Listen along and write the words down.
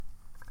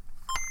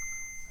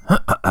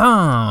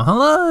Oh,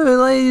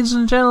 hello, ladies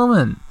and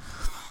gentlemen.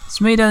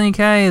 It's me, Daniel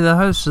K, the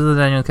host of the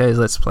Daniel K's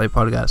Let's Play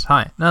podcast.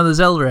 Hi, another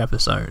Zelda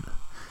episode.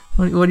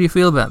 What do you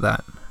feel about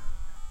that?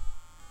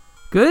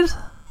 Good?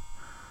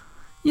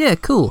 Yeah,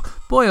 cool.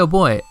 Boy, oh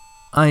boy.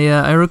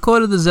 I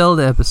recorded the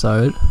Zelda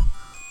episode,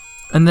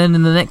 and then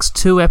in the next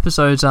 2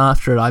 episodes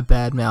after it, I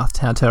badmouthed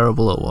how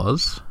terrible it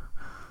was.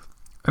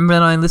 And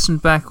then I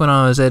listened back when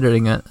I was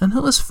editing it, and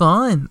it was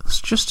fine. It's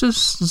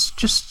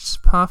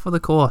just par for the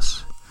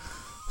course.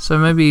 So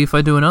maybe if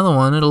I do another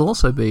one, it'll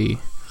also be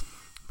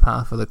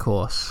par for the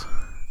course.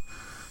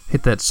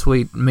 Hit that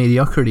sweet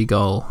mediocrity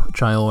goal,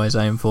 which I always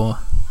aim for.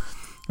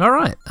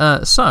 Alright,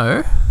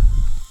 so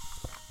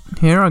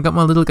here I got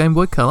my little Game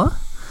Boy Color.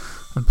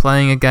 I'm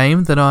playing a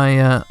game that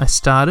I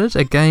started,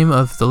 a game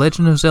of The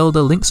Legend of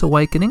Zelda Link's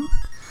Awakening,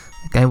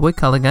 a Game Boy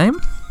Color game.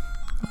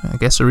 I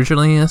guess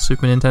originally a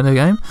Super Nintendo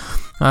game.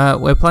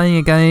 We're playing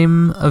a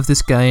game of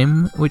this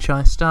game which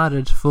I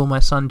started for my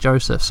son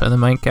Joseph. So the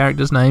main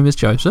character's name is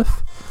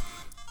Joseph.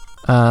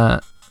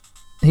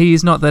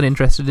 He's not that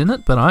interested in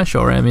it, but I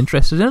sure am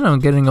interested in it. I'm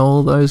getting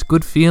all those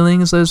good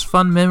feelings, those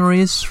fun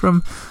memories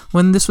from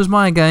when this was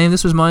my game.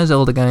 This was my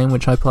Zelda game,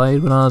 which I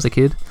played when I was a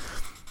kid.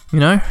 You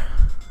know?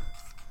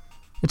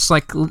 It's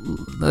like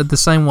the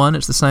same one,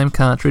 it's the same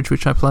cartridge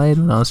which I played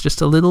when I was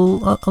just a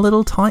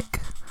little tyke.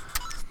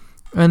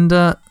 And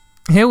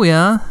here we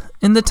are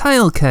in the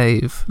Tail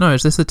Cave. No,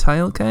 is this the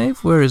Tail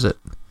Cave? Where is it?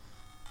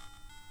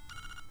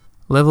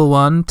 Level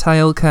 1,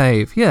 Tail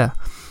Cave. Yeah.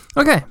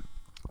 Okay.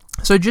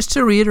 So just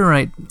to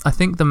reiterate, I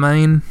think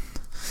my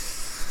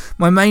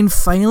main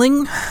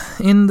failing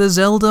in the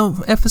Zelda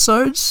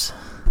episodes...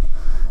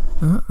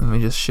 let me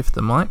just shift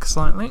the mic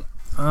slightly.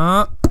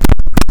 Oh,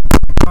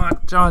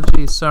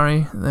 geez,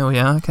 sorry. There we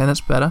are. Okay,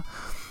 that's better.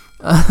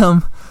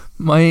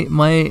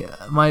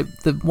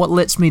 What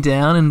lets me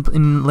down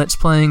in Let's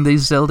Playing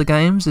these Zelda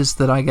games is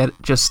that I get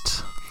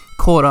just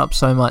caught up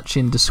so much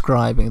in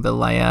describing the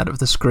layout of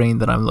the screen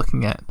that I'm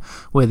looking at,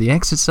 where the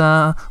exits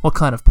are, what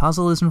kind of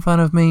puzzle is in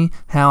front of me,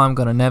 how I'm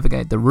going to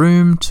navigate the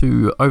room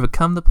to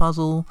overcome the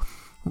puzzle,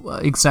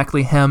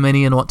 exactly how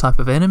many and what type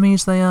of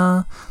enemies they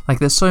are. Like,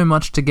 there's so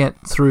much to get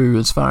through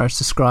as far as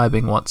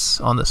describing what's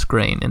on the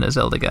screen in a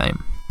Zelda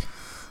game.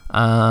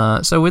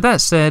 So with that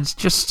said,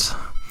 just...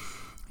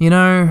 You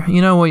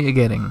know what you're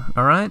getting,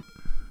 alright?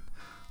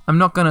 I'm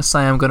not going to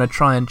say I'm going to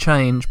try and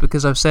change,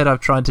 because I've said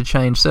I've tried to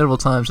change several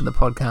times in the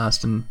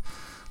podcast, and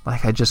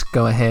I just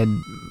go ahead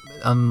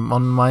on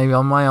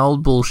my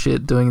old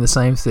bullshit doing the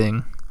same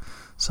thing.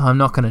 So I'm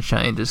not going to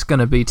change. It's going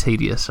to be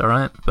tedious,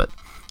 alright? But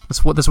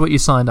that's what you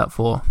signed up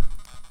for.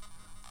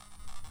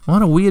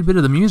 What a weird bit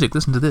of the music.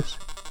 Listen to this.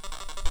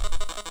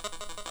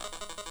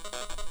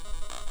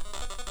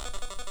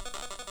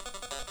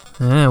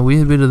 Yeah,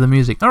 weird bit of the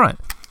music. Alright.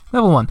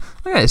 Level 1.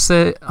 Okay,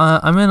 so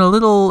I'm in a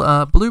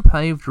little blue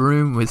paved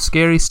room with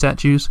scary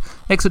statues.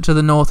 Exit to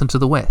the north and to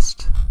the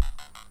west.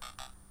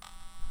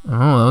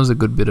 Oh, that was a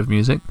good bit of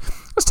music.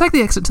 Let's take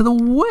the exit to the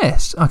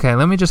west. Okay,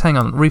 let me just hang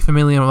on.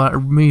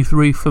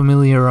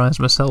 Refamiliarize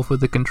myself with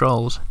the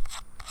controls.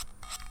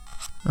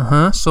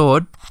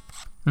 Sword.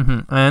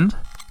 And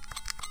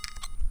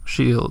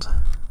shield.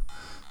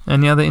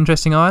 Any other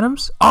interesting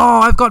items?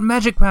 Oh, I've got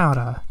magic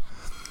powder.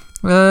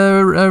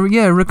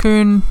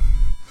 Yeah,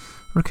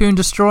 Raccoon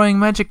destroying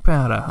magic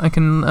powder. I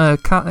can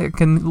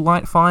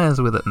light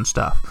fires with it and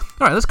stuff.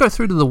 Alright, let's go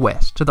through to the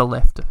west, to the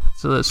left.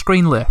 To the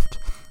screen left.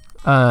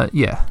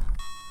 Yeah.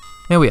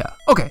 There we are.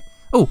 Okay.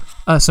 Oh,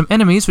 some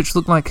enemies which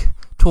look like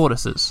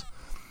tortoises,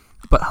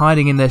 but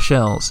hiding in their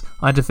shells.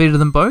 I defeated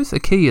them both. A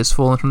key has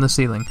fallen from the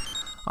ceiling.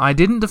 I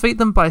didn't defeat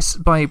them by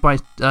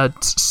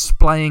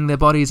splaying their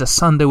bodies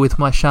asunder with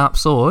my sharp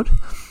sword.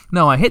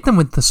 No, I hit them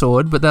with the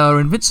sword, but they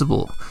were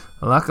invincible.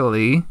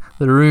 Luckily,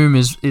 the room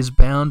is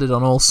bounded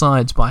on all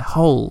sides by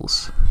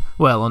holes.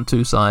 Well, on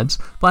 2 sides.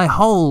 By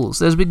holes!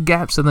 There's big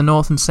gaps in the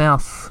north and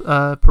south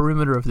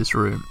perimeter of this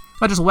room.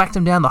 I just whacked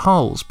them down the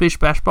holes. Bish,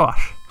 bash,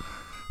 bosh.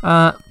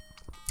 And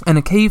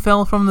a key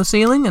fell from the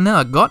ceiling, and now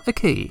I got a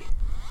key.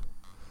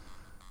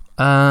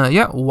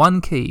 Yeah,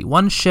 1 key.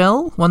 1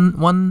 shell,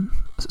 one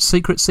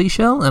secret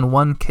seashell, and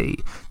 1 key.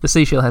 The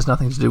seashell has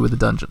nothing to do with the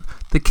dungeon.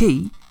 The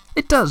key,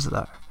 it does,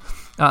 though.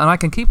 And I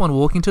can keep on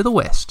walking to the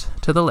west,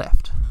 to the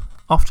left.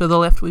 Off to the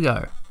left we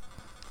go.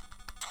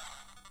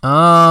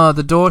 Ah,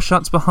 the door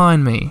shuts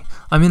behind me.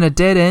 I'm in a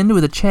dead end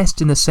with a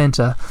chest in the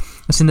centre.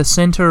 It's in the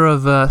centre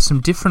of some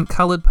different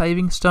coloured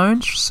paving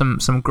stones, some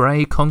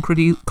grey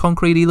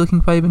concretey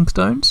looking paving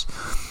stones.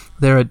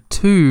 There are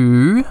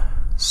 2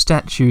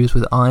 statues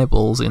with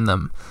eyeballs in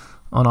them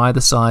on either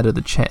side of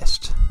the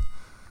chest.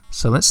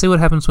 So let's see what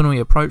happens when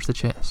we approach the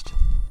chest.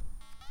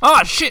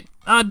 Oh shit!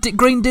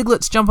 Green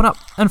Diglets jumping up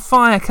and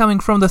fire coming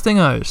from the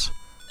thingos.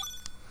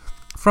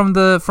 From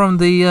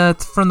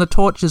the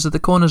torches at the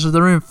corners of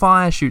the room,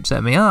 fire shoots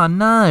at me. Oh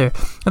no!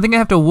 I think I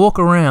have to walk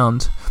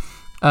around,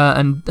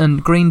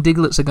 and green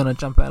Diglets are going to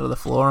jump out of the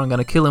floor. I'm going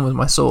to kill him with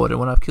my sword, and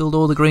when I've killed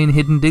all the green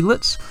hidden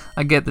Diglets,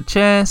 I get the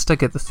chest, I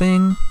get the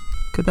thing.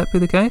 Could that be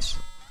the case?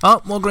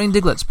 Oh, more green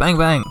Diglets. Bang,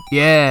 bang.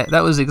 Yeah,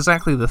 that was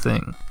exactly the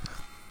thing.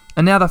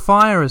 And now the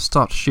fire has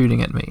stopped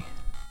shooting at me.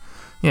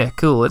 Yeah,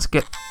 cool, let's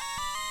get...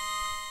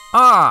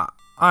 Ah!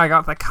 I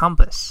got the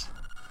compass.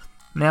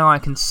 Now I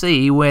can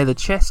see where the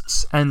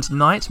chests and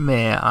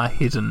nightmare are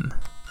hidden.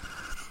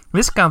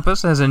 This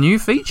compass has a new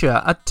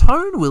feature. A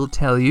tone will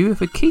tell you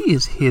if a key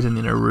is hidden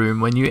in a room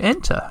when you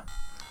enter.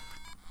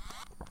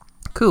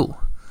 Cool.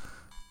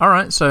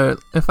 Alright, so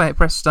if I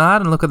press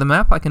start and look at the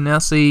map, I can now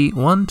see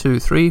 1, 2,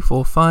 3,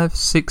 4, 5,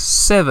 6,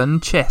 7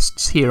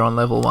 chests here on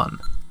level 1.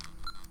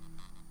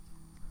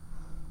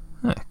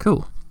 Yeah,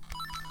 cool.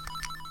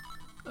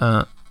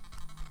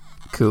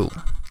 Cool.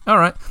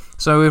 Alright,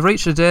 so we've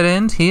reached a dead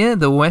end here,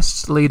 the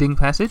west leading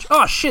passage.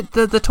 Oh shit,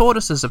 the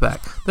tortoises are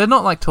back. They're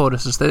not like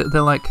tortoises,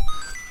 they're like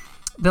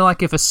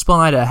if a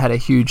spider had a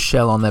huge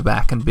shell on their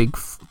back and big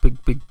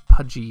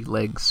pudgy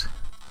legs.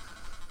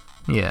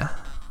 Yeah.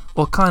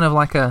 Or kind of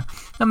like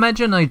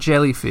imagine a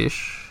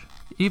jellyfish.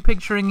 Are you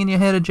picturing in your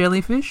head a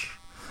jellyfish?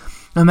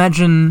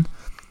 Imagine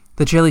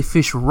the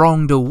jellyfish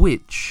wronged a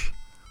witch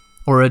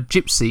or a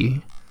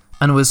gypsy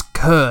and was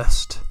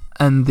cursed,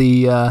 and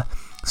the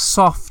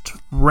soft,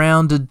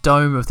 rounded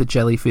dome of the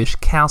jellyfish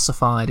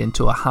calcified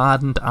into a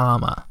hardened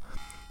armour.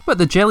 But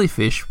the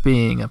jellyfish,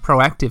 being a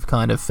proactive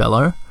kind of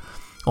fellow,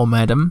 or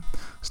madam,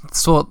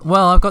 thought,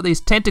 well, I've got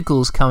these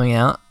tentacles coming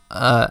out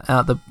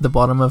the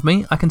bottom of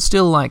me. I can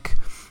still,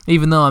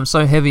 even though I'm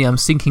so heavy I'm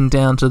sinking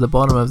down to the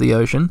bottom of the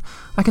ocean,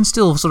 I can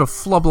still sort of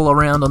flobble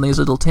around on these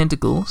little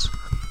tentacles,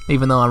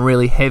 even though I'm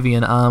really heavy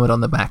and armoured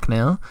on the back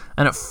now.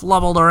 And it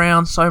flobbled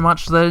around so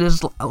much that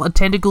the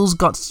tentacles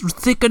got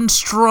thick and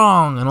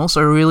strong, and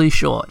also really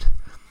short.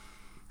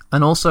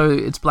 And also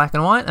it's black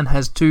and white and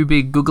has 2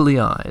 big googly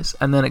eyes.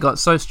 And then it got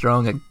so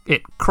strong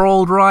it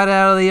crawled right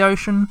out of the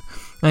ocean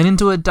and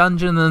into a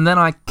dungeon, and then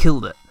I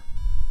killed it.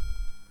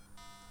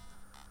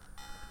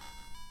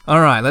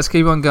 Alright, let's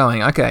keep on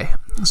going. Okay,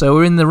 so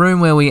we're in the room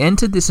where we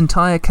entered this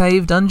entire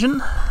cave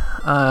dungeon.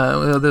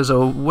 There's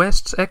a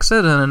west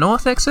exit and a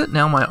north exit.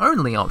 Now my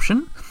only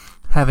option,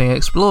 having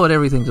explored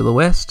everything to the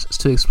west, is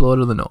to explore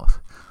to the north.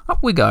 Up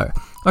we go.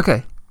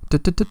 Okay.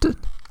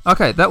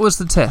 Okay, that was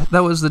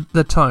that was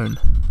the tone.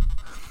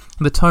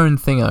 The tone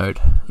thingoed,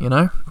 you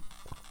know?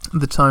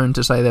 The tone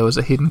to say there was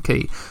a hidden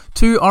key.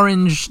 2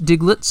 orange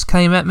diglets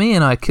came at me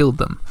and I killed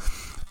them.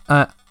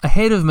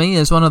 Ahead of me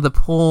is one of the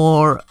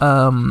poor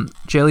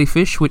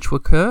jellyfish which were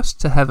cursed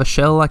to have a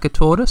shell like a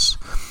tortoise.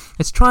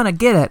 It's trying to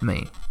get at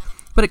me,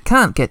 but it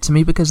can't get to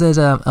me because there's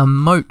a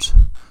moat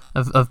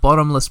of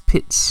bottomless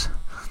pits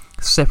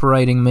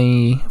separating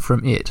me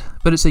from it.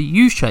 But it's a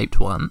U-shaped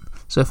one,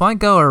 so if I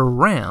go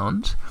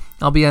around,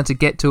 I'll be able to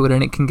get to it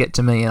and it can get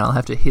to me, and I'll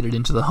have to hit it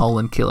into the hole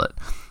and kill it.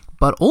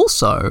 But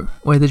also,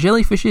 where the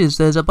jellyfish is,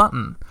 there's a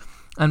button.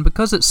 And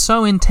because it's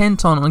so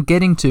intent on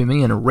getting to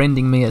me and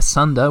rending me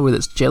asunder with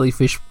its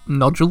jellyfish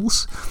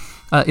nodules,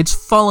 it's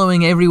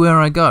following everywhere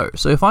I go.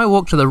 So if I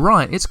walk to the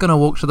right, it's going to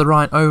walk to the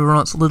right over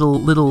on its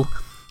little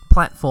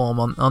platform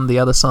on the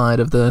other side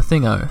of the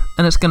thingo.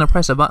 And it's going to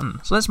press a button.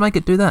 So let's make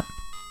it do that.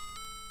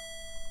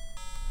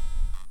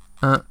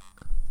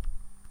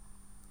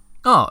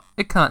 Oh,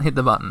 it can't hit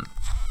the button.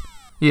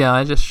 Yeah,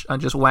 I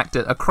just whacked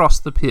it across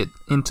the pit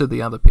into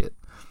the other pit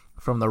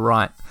from the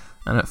right.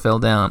 And it fell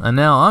down. And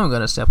now I'm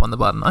going to step on the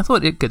button. I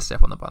thought it could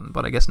step on the button,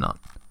 but I guess not.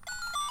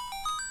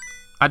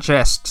 A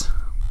chest.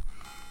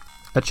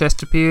 A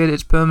chest appeared.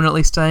 It's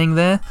permanently staying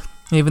there.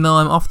 Even though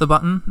I'm off the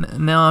button.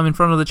 Now I'm in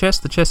front of the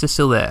chest. The chest is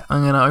still there.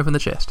 I'm going to open the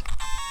chest.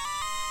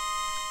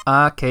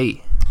 A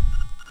key.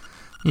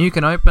 You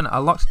can open a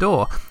locked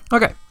door.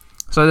 Okay.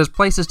 So there's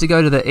places to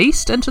go to the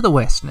east and to the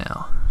west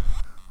now.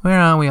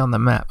 Where are we on the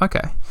map?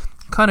 Okay.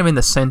 Kind of in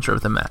the centre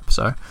of the map,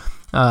 so...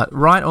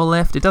 right or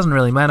left, it doesn't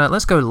really matter.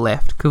 Let's go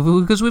left,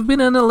 because we've been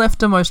in a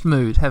leftermost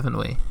mood, haven't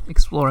we?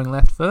 Exploring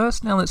left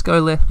first, now let's go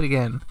left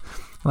again,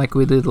 like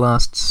we did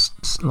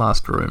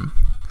last room.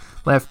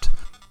 Left.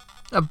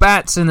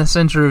 Bats in the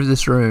centre of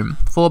this room.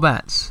 4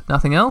 bats.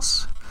 Nothing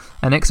else?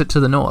 An exit to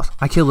the north.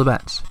 I kill the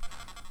bats.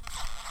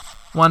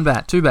 1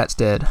 bat, 2 bats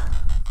dead.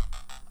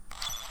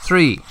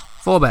 3,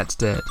 4 bats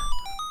dead.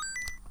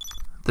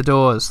 The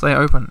doors, they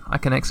open. I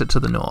can exit to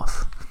the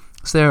north.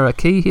 Is there a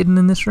key hidden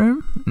in this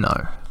room?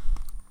 No.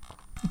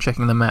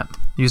 Checking the map,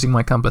 using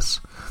my compass.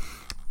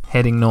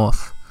 Heading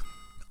north.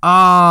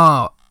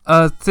 Ah,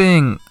 a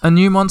thing. A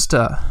new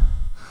monster.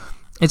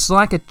 It's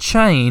like a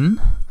chain,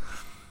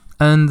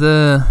 and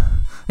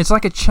it's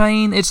like a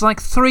chain. It's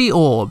like 3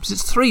 orbs.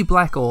 It's 3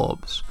 black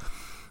orbs.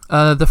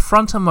 The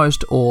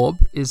frontermost orb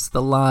is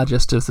the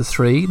largest of the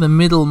 3. The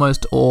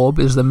middlemost orb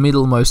is the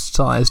middlemost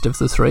sized of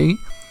the 3,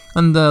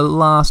 and the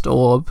last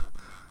orb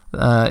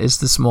is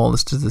the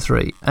smallest of the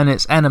 3, and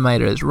it's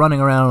animated. It's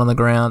running around on the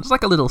ground. It's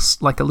like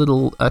a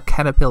little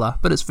caterpillar,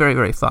 but it's very,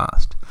 very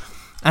fast.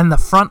 And the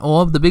front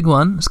orb, the big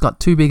one, it's got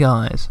 2 big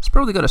eyes. It's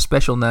probably got a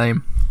special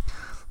name.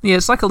 Yeah,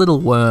 it's like a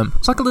little worm.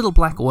 It's like a little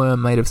black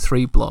worm made of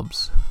 3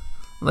 blobs.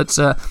 But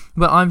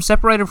I'm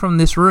separated from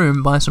this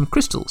room by some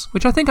crystals,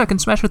 which I think I can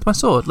smash with my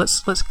sword.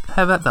 Let's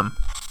have at them.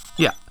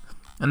 Yeah.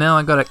 And now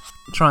I gotta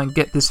try and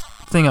get this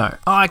thingo.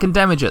 Oh, I can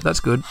damage it. That's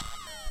good.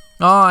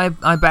 Oh,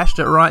 I bashed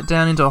it right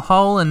down into a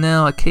hole, and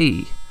now a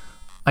key.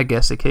 I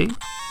guess a key.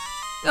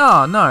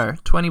 Oh, no.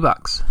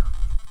 $20.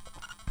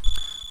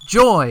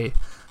 Joy!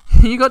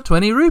 You got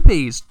 20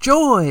 rupees!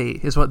 Joy!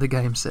 Is what the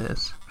game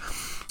says.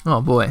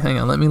 Oh boy, hang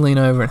on. Let me lean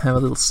over and have a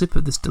little sip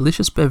of this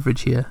delicious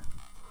beverage here.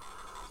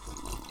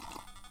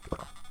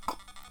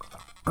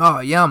 Oh,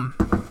 yum.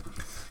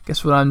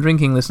 Guess what I'm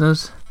drinking,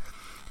 listeners?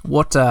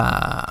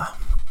 Water.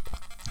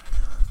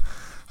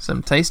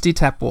 Some tasty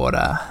tap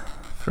water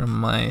from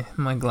my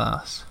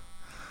glass.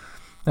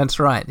 That's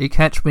right, you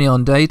catch me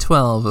on day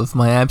 12 of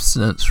my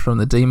abstinence from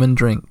the demon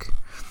drink.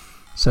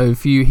 So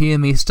if you hear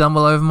me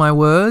stumble over my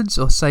words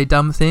or say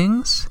dumb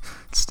things,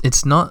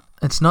 it's not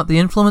the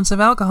influence of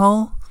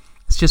alcohol,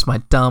 it's just my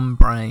dumb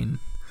brain.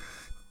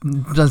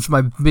 That's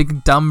my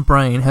big dumb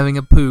brain having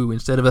a poo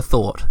instead of a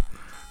thought.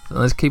 So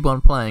let's keep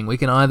on playing. We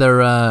can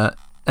either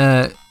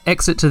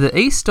exit to the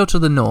east or to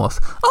the north.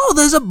 Oh,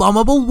 there's a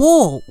bombable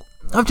wall!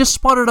 I've just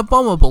spotted a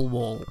bombable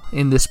wall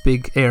in this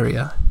big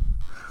area.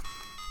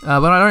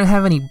 But I don't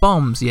have any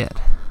bombs yet.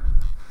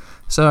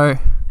 So,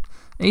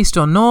 east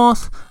or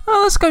north?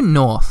 Oh, let's go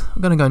north.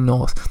 I'm going to go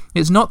north.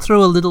 It's not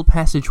through a little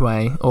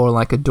passageway or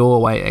like a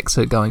doorway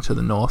exit going to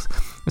the north.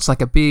 It's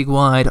like a big,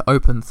 wide,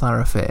 open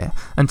thoroughfare.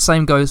 And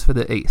same goes for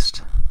the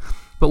east.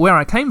 But where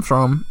I came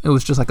from, it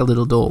was just like a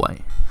little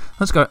doorway.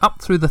 Let's go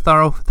up through the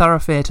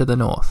thoroughfare to the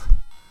north.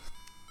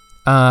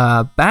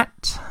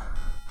 Bat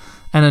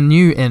and a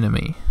new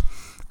enemy.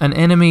 An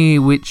enemy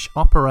which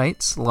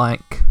operates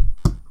like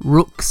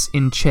rooks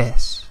in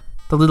chess.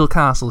 The little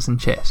castles in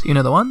chess. You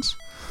know the ones?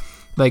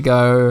 They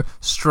go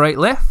straight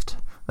left,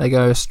 they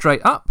go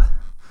straight up,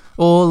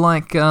 or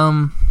like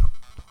those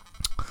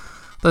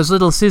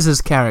little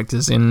scissors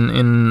characters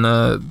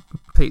in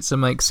Pizza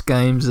Makes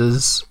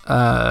Games'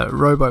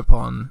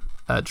 Robopon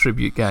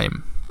tribute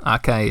game.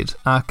 Arcade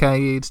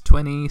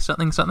 20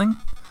 something.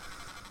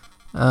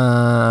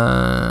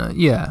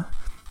 Yeah.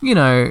 You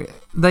know,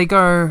 they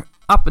go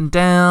up and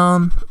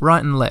down,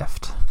 right and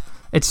left.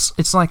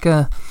 It's like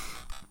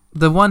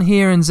the one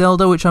here in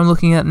Zelda, which I'm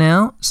looking at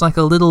now, it's like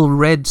a little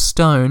red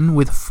stone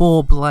with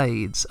 4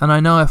 blades, and I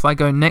know if I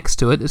go next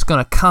to it, it's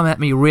going to come at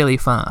me really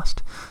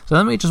fast. So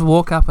let me just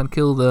walk up and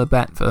kill the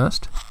bat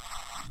first.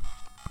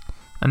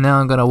 And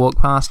now I'm going to walk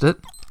past it.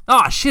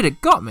 Oh shit,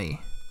 it got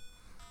me!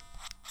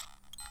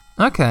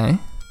 Okay.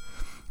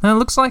 Now it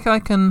looks like I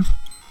can...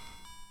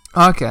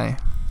 Okay.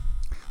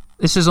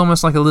 This is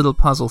almost like a little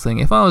puzzle thing.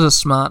 If I was a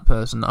smart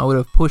person, I would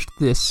have pushed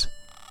this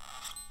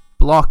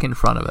block in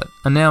front of it,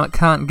 and now it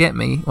can't get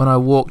me when I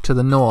walk to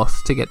the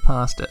north to get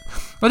past it.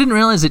 I didn't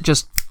realise it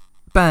just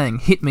bang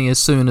hit me as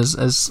soon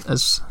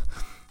as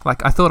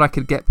like I thought I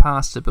could get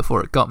past it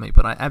before it got me,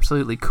 but I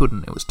absolutely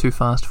couldn't. It was too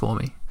fast for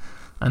me,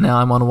 and now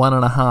I'm on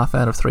 1.5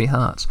 out of 3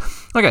 hearts.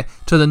 Okay,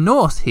 to the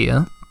north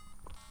here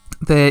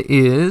there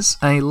is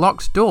a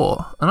locked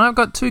door, and I've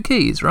got 2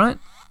 keys, right?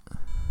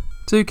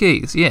 2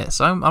 keys,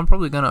 yes. I'm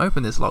probably going to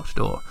open this locked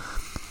door.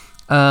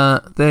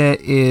 There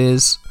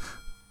is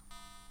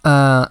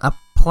a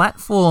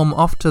platform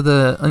off to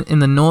in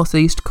the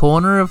northeast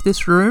corner of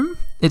this room.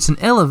 It's an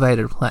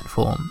elevated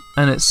platform,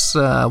 and it's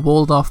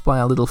walled off by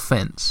a little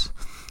fence.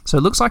 So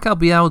it looks like I'll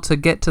be able to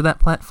get to that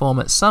platform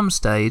at some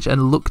stage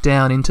and look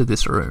down into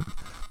this room.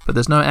 But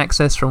there's no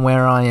access from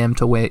where I am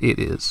to where it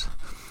is.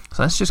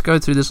 So let's just go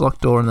through this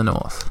locked door in the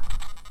north.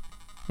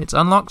 It's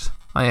unlocked.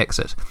 I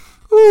exit.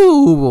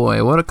 Ooh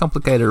boy, what a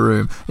complicated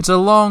room. It's a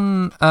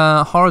long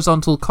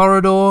horizontal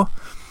corridor.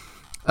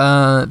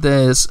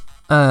 There's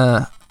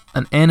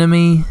an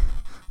enemy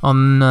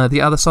on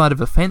the other side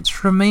of a fence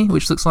from me,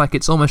 which looks like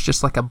it's almost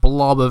just like a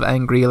blob of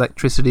angry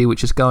electricity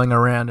which is going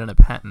around in a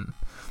pattern.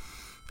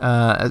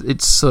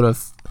 It's sort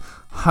of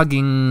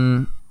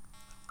hugging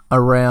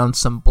around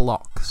some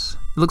blocks.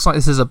 It looks like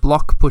this is a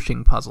block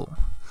pushing puzzle.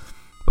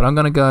 But I'm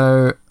going to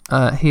go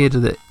here to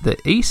the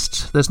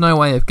east. There's no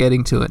way of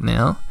getting to it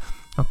now.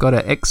 I've got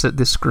to exit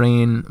this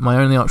screen. My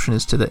only option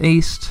is to the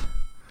east.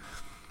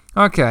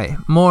 Okay,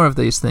 more of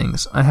these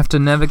things. I have to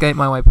navigate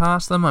my way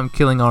past them. I'm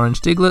killing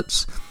orange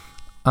Digletts.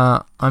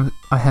 I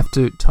have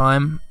to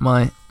time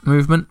my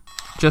movement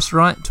just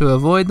right to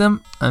avoid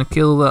them and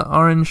kill the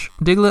orange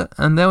Diglett,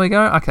 and there we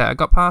go. Okay, I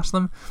got past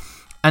them.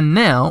 And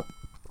now,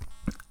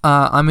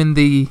 I'm in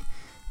the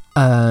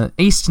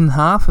eastern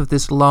half of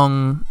this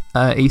long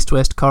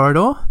east-west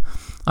corridor.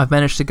 I've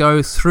managed to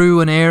go through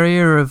an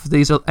area of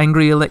these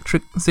angry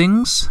electric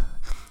things,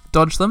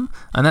 dodge them,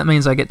 and that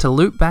means I get to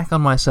loop back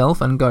on myself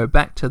and go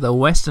back to the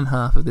western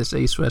half of this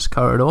east-west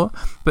corridor,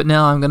 but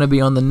now I'm going to be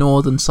on the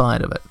northern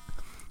side of it.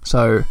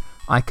 So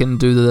I can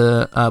do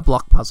the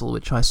block puzzle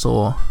which I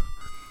saw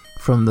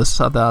from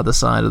the other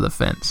side of the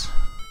fence.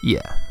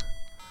 Yeah.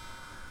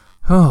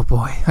 Oh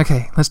boy.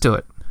 Okay, let's do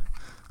it.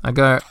 I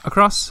go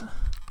across,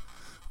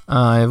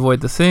 I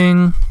avoid the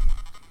thing,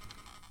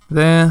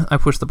 there, I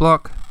push the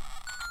block,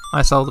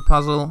 I solve the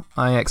puzzle,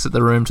 I exit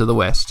the room to the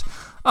west.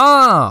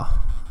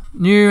 Ah!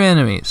 New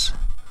enemies.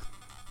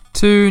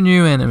 2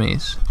 new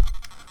enemies.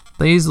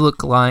 These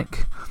look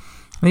like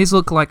These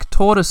look like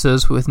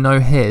tortoises with no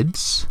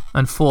heads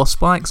and 4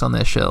 spikes on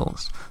their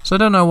shells. So I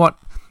don't know what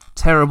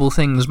terrible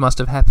things must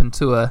have happened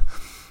to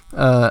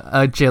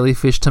a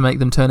jellyfish to make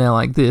them turn out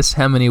like this.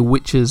 How many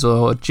witches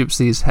or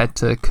gypsies had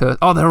to curse...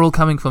 Oh, they're all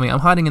coming for me. I'm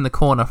hiding in the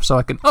corner so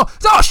I can...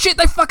 Oh shit,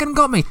 they fucking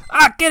got me!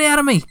 Get out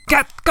of me!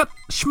 Got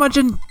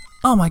smudging...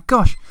 Oh my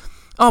gosh.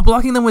 Oh,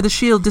 blocking them with a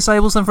shield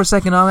disables them for a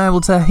second. I'm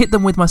able to hit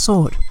them with my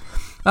sword.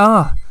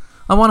 I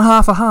won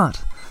half a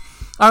heart.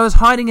 I was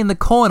hiding in the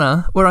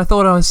corner where I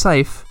thought I was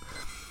safe.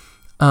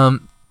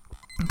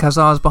 Because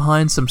I was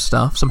behind some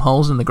stuff, some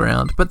holes in the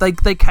ground. But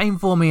they came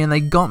for me and they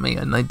got me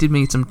and they did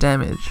me some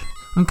damage.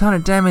 I'm kind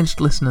of damaged,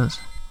 listeners.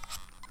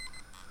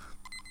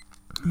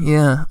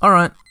 Yeah,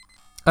 alright.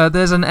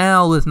 There's an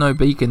owl with no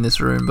beak in this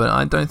room, but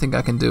I don't think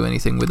I can do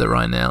anything with it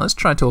right now. Let's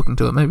try talking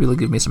to it. Maybe it'll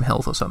give me some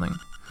health or something.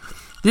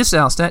 This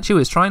owl statue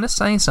is trying to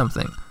say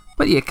something,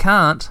 but you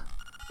can't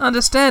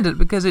understand it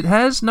because it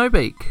has no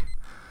beak.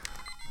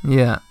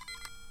 Yeah.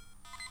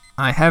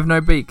 I have no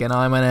beak and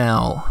I'm an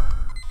owl.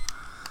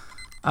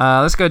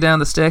 Let's go down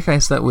the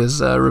staircase that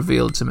was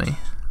revealed to me.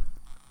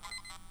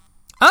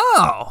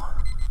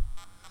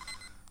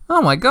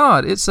 Oh my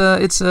god, it's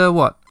a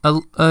what?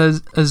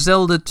 A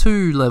Zelda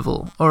 2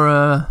 level, or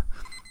a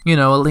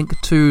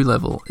Link 2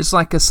 level. It's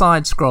like a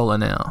side scroller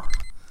now.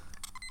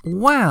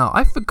 Wow,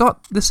 I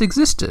forgot this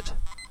existed.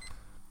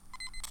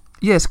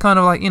 Yes, kind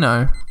of like,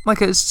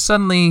 like it's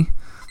suddenly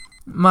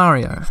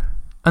Mario.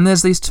 And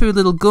there's these 2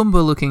 little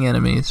Goomba looking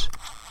enemies.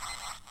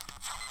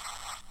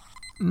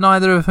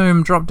 Neither of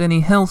whom dropped any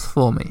health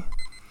for me.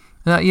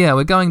 Yeah,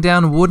 we're going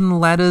down wooden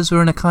ladders.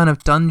 We're in a kind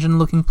of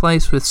dungeon-looking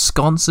place with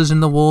sconces in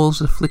the walls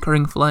with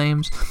flickering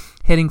flames,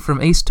 heading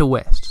from east to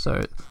west.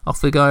 So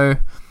off we go,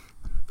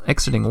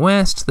 exiting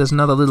west. There's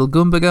another little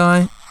Goomba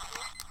guy.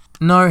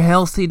 No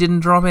health, he didn't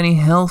drop any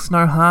health,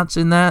 no hearts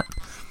in that.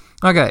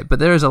 Okay, but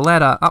there is a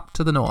ladder up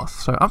to the north.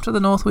 So up to the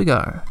north we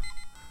go.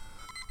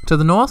 To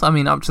the north? I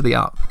mean up to the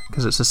up,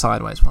 because it's a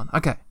sideways one.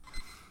 Okay,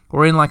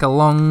 we're in like a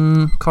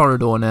long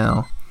corridor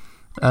now.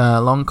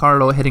 Long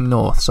corridor heading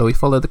north, so we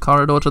follow the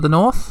corridor to the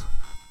north.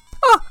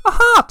 Oh, a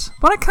heart!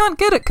 But I can't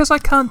get it because I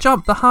can't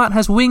jump. The heart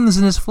has wings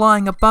and is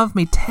flying above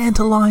me,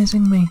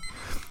 tantalizing me.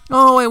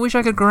 Oh, I wish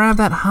I could grab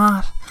that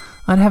heart.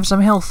 I'd have some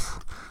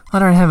health. I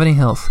don't have any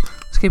health.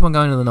 Let's keep on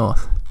going to the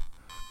north.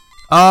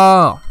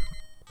 Oh!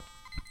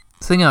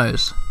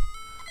 Thingos.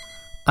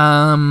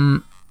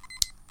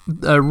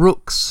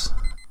 Rooks.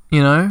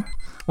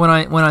 When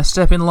I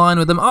step in line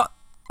with them. Oh,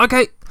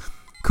 okay.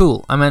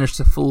 Cool, I managed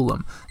to fool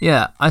them.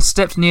 Yeah, I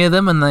stepped near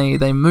them and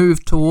they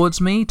moved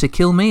towards me to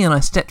kill me, and I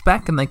stepped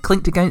back and they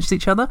clinked against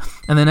each other,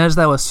 and then as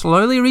they were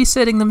slowly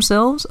resetting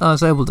themselves, I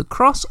was able to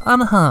cross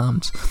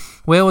unharmed.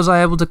 Where was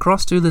I able to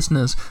cross to,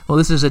 listeners? Well,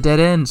 this is a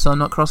dead end, so I'm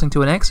not crossing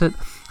to an exit.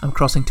 I'm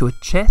crossing to a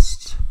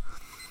chest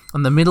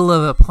on the middle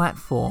of a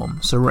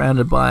platform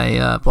surrounded by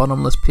a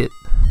bottomless pit.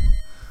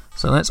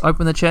 So let's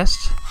open the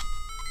chest.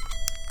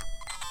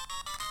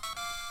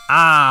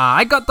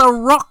 I got the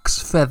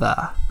Roc's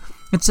feather.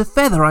 It's a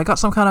feather. I got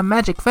some kind of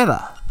magic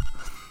feather.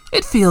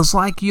 It feels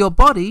like your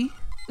body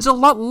is a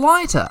lot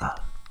lighter.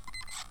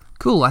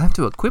 Cool, I have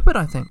to equip it,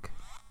 I think,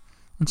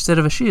 instead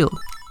of a shield.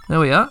 There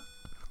we are.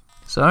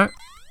 So,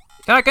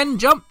 I can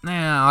jump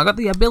now. I got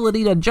the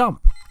ability to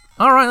jump.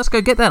 Alright, let's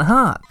go get that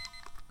heart.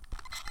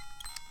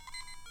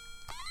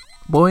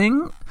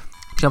 Boing.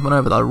 Jumping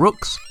over the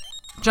rooks.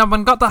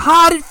 Jumping, got the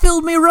heart. It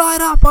filled me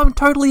right up. I'm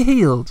totally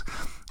healed.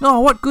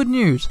 Oh, what good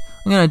news.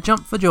 I'm going to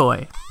jump for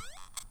joy.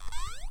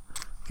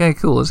 Okay,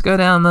 cool. Let's go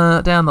down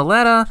the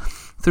ladder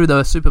through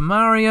the Super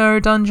Mario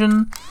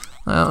dungeon.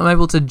 I'm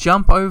able to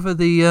jump over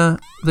the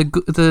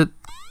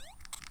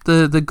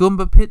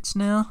Goomba pits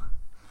now.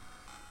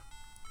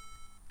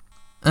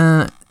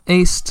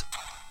 East,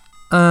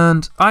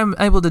 and I'm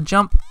able to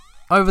jump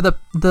over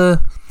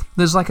the.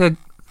 There's like a.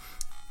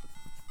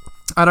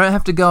 I don't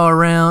have to go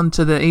around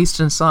to the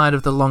eastern side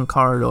of the long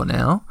corridor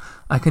now.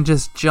 I can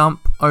just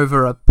jump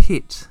over a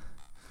pit.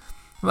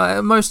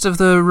 Most of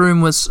the room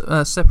was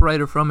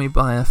separated from me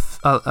by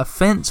a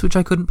fence which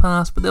I couldn't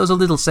pass, but there was a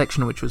little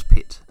section which was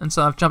pit, and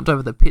so I've jumped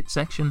over the pit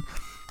section.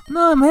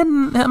 No,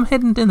 I'm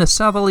heading in the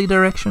southerly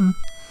direction.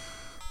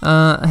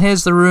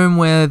 Here's the room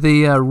where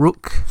the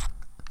rook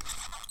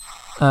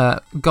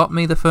got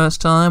me the first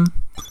time,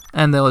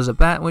 and there was a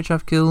bat which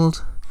I've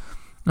killed,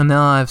 and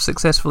now I've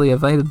successfully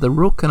evaded the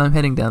rook, and I'm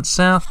heading down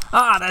south.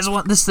 There's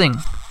this thing,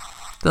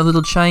 the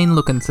little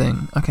chain-looking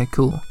thing. Okay,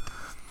 cool.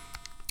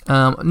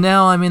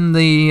 Now I'm in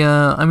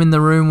the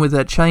room with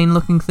that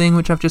chain-looking thing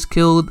which I've just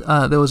killed.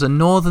 There was a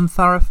northern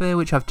thoroughfare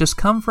which I've just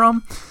come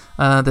from.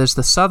 There's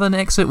the southern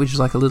exit, which is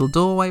like a little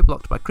doorway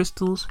blocked by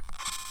crystals.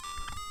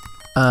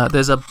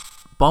 There's a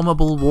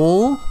bombable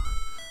wall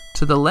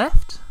to the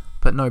left,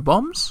 but no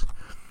bombs.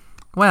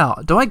 Wow,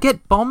 do I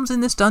get bombs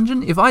in this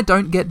dungeon? If I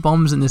don't get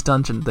bombs in this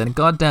dungeon, then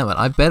goddammit,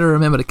 I better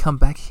remember to come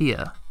back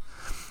here.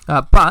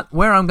 But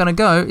where I'm going to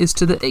go is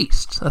to the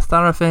east, a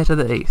thoroughfare to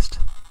the east.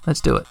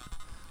 Let's do it.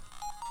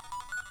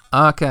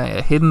 Okay,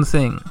 a hidden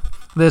thing.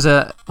 There's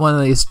one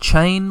of these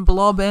chain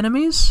blob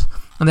enemies.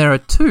 And there are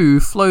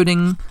 2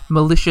 floating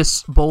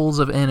malicious balls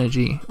of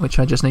energy, which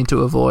I just need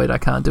to avoid. I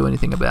can't do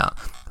anything about.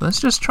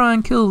 Let's just try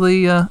and kill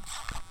the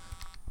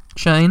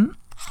chain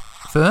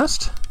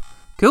first.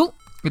 Cool.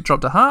 It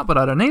dropped a heart, but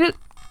I don't need it.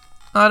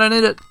 I don't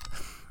need it.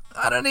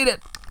 I don't need it.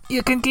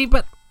 You can keep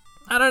it.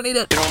 I don't need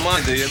it. You don't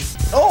mind, do you?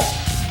 Oh,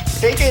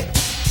 take it.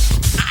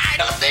 I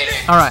don't need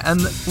it. Alright,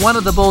 and one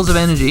of the balls of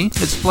energy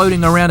is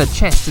floating around a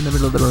chest in the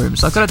middle of the room.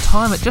 So I've got to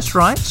time it just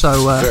right.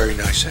 So Very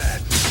nice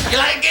ad. You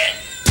like it?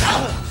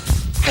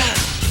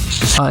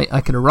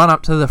 I can run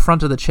up to the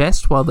front of the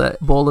chest while the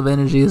ball of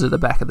energy is at the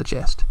back of the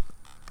chest.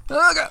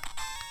 Okay.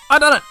 I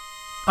done it.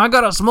 I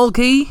got a small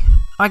key.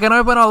 I can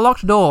open a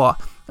locked door.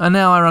 And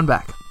now I run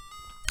back.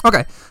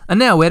 Okay, and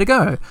now where to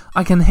go?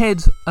 I can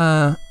head,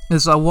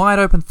 there's a wide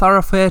open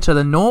thoroughfare to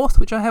the north,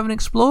 which I haven't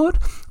explored.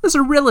 There's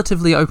a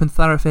relatively open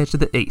thoroughfare to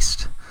the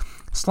east.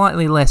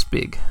 Slightly less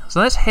big. So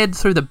let's head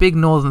through the big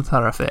northern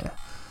thoroughfare.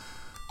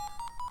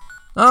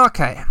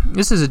 Okay,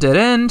 this is a dead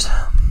end.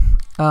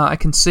 I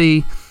can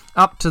see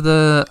up in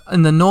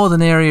the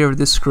northern area of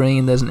this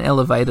screen, there's an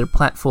elevated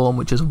platform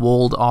which is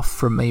walled off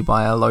from me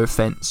by a low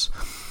fence.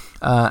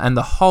 And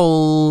the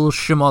whole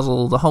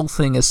schmozzle, the whole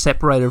thing is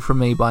separated from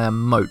me by a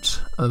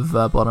moat of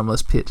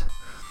bottomless pit.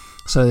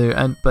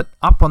 But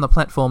up on the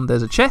platform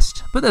there's a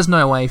chest, but there's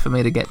no way for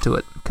me to get to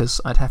it, because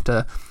I'd have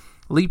to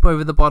leap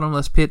over the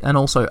bottomless pit and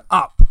also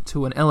up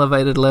to an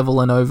elevated level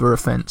and over a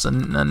fence,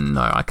 and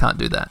no, I can't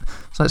do that.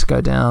 So let's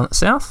go down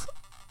south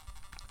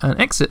and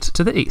exit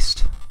to the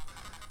east.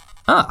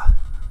 Ah,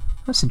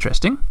 that's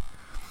interesting.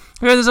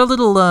 Okay, there's a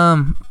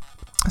little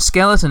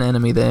skeleton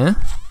enemy there.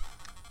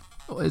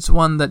 It's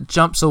one that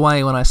jumps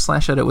away when I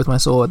slash at it with my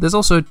sword. There's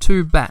also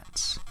 2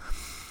 bats.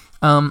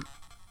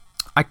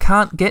 I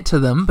can't get to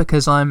them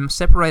because I'm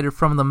separated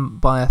from them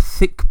by a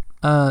thick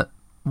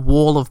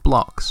wall of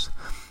blocks.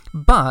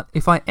 But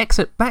if I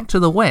exit back to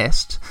the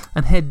west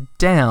and head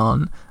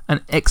down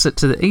and exit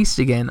to the east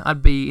again,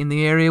 I'd be in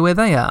the area where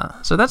they are.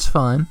 So that's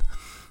fine.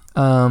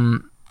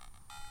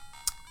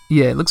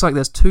 Yeah, it looks like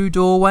there's 2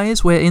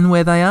 doorways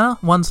where they are.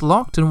 One's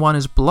locked and one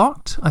is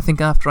blocked. I think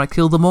after I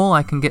kill them all,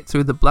 I can get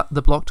through the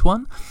blocked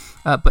one.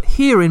 But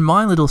here in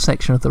my little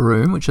section of the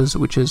room, which is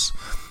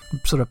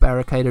sort of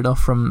barricaded off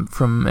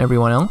from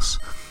everyone else,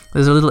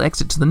 there's a little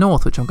exit to the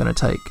north, which I'm going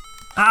to take.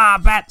 Ah,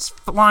 bats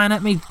flying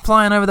at me,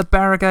 flying over the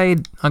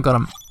barricade. I got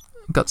them.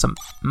 Got some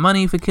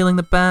money for killing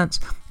the bats,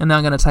 and now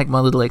I'm going to take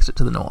my little exit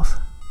to the north.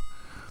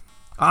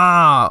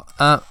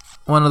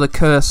 One of the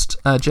cursed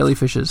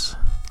jellyfishes.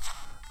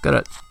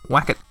 Gotta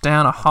whack it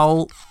down a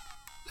hole.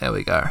 There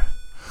we go.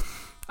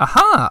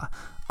 Aha!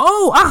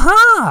 Oh,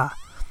 aha!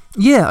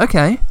 Yeah,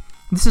 okay.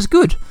 This is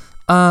good.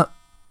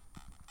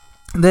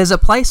 There's a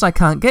place I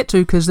can't get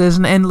to because there's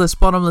an endless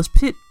bottomless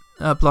pit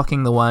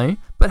blocking the way.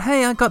 But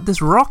hey, I got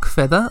this rock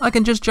feather. I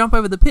can just jump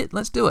over the pit.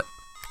 Let's do it.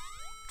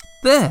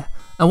 There.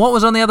 And what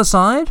was on the other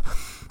side?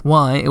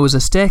 Why, it was a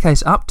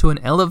staircase up to an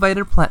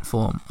elevated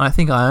platform. I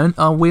think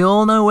we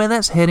all know where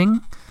that's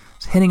heading.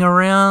 It's heading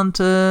around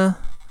to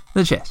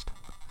the chest.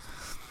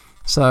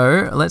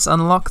 So, let's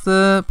unlock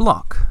the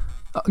block.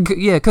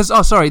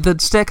 The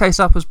staircase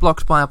up was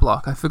blocked by a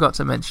block. I forgot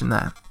to mention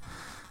that.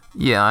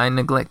 Yeah, I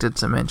neglected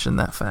to mention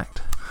that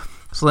fact.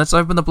 So let's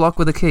open the block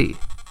with a key.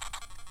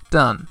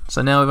 Done.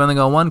 So now we've only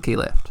got 1 key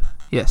left.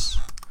 Yes.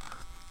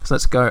 So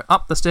let's go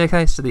up the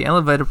staircase to the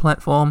elevator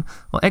platform.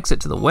 We'll exit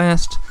to the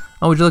west.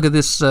 Oh, would you look at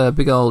this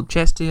big old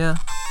chest here?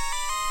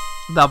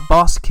 The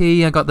boss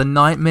key. I got the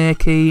nightmare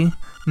key.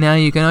 Now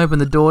you can open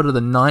the door to the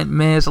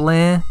nightmare's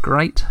lair.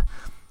 Great.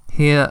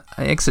 Here,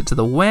 I exit to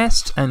the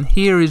west, and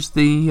here is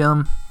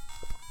here's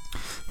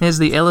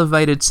the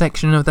elevated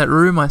section of that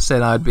room I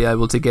said I'd be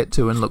able to get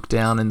to and look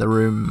down in the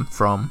room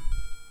from.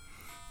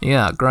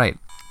 Yeah, great.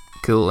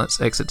 Cool, let's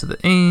exit to the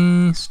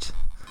east.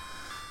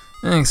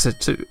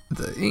 Exit to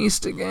the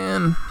east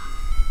again.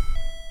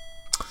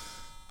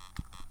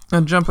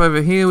 I'll jump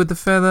over here with the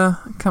feather,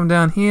 come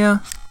down here.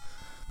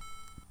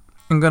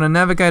 I'm going to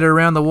navigate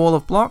around the wall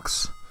of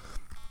blocks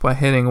by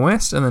heading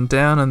west and then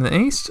down in the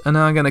east. And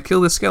now I'm going to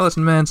kill this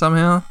skeleton man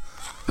somehow.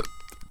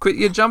 Quit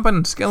your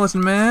jumping,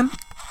 skeleton man.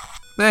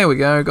 There we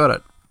go, got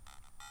it.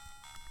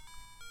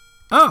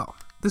 Oh,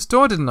 this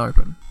door didn't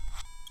open.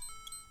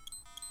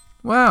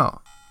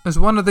 Wow, is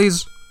one of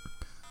these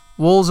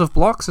walls of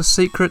blocks a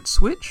secret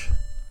switch?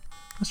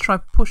 Let's try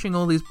pushing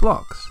all these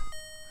blocks.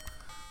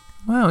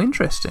 Wow,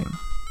 interesting.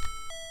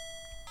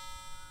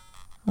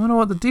 I wonder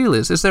what the deal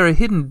is. Is there a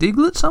hidden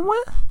Diglett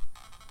somewhere?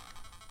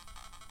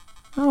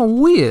 Oh,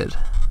 weird.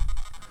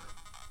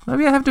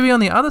 Maybe I have to be on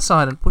the other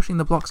side and pushing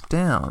the blocks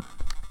down.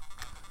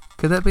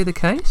 Could that be the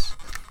case?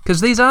 Because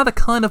these are the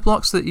kind of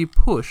blocks that you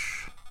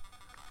push.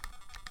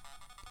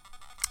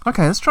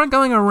 Okay, let's try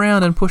going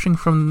around and pushing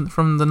from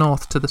the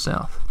north to the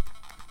south.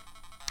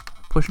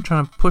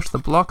 Trying to push the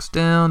blocks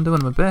down,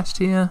 doing my best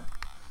here.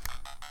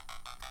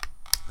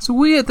 It's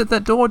weird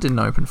that door didn't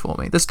open for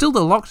me. There's still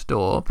the locked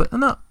door, but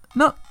no,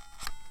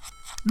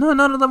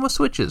 none of them were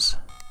switches.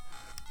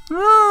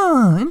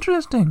 Ah,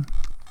 interesting.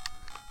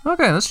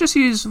 Okay,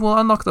 we'll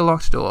unlock the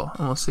locked door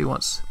and we'll see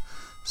what's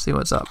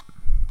up.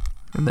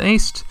 in the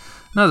east.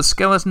 Another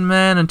skeleton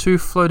man and 2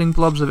 floating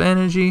blobs of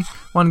energy.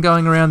 One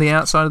going around the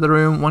outside of the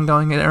room, one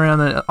going around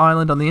the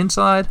island on the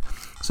inside.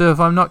 So if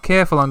I'm not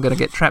careful, I'm going to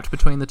get trapped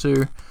between the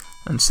two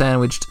and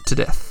sandwiched to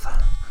death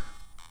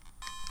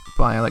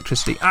by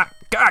electricity.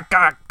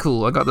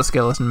 Cool, I got the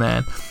skeleton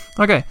man.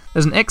 Okay,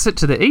 there's an exit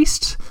to the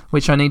east,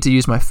 which I need to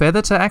use my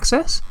feather to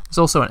access. There's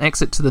also an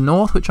exit to the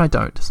north, which I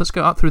don't. So let's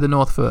go up through the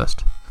north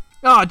first.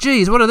 Oh,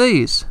 geez, what are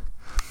these?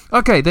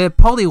 Okay, they're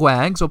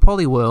poliwags or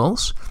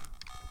poliwhirls.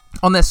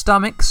 On their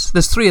stomachs,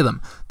 there's 3 of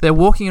them. They're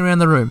walking around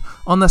the room.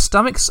 On their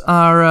stomachs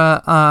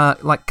are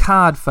like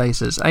card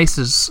faces,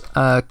 aces,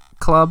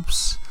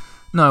 clubs.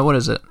 No, what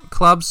is it?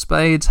 Clubs,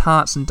 spades,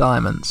 hearts, and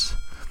diamonds.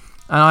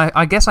 And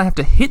I guess I have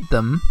to hit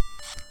them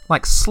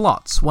like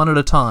slots, one at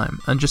a time,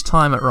 and just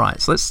time it right.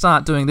 So let's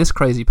start doing this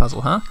crazy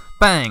puzzle, huh?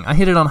 Bang! I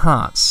hit it on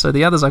hearts. So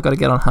the others I've got to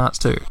get on hearts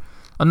too.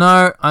 Oh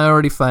no, I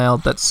already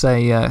failed. That's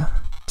a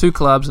 2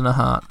 clubs and a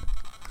heart.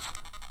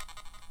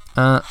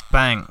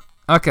 Bang.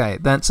 Okay,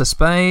 that's a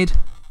spade.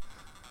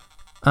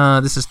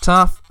 This is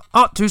tough.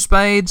 Oh, 2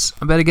 spades.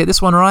 I better get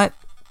this one right.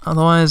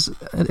 Otherwise,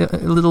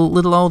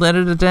 little old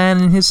editor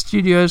Dan in his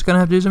studio is going to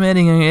have to do some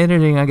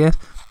editing, I guess.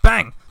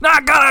 Bang! No,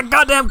 I got it!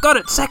 Goddamn got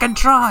it! Second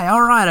try!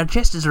 Alright, a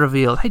chest is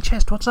revealed. Hey,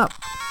 chest, what's up?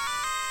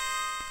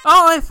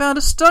 Oh, I found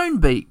a stone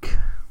beak.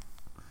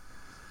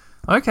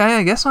 Okay,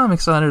 I guess I'm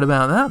excited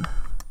about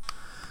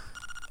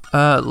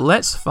that.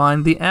 Let's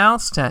find the owl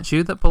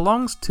statue that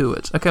belongs to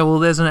it. Okay, well,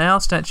 there's an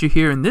owl statue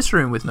here in this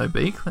room with no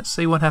beak. Let's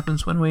see what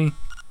happens when we...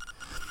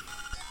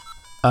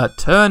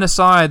 turn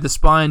aside the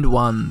spined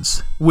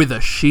ones with a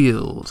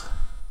shield.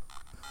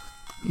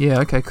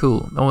 Yeah, okay,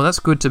 cool. Oh, well, that's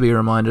good to be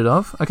reminded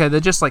of. Okay, they're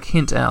just like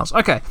hint owls.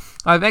 Okay,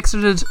 I've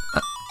exited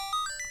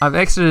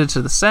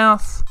to the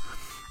south,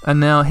 and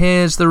now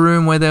here's the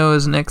room where there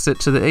was an exit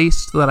to the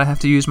east that I have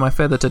to use my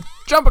feather to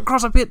jump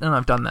across a pit, and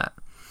I've done that.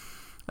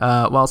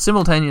 While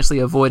simultaneously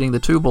avoiding the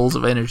 2 balls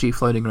of energy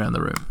floating around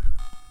the room.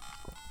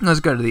 Let's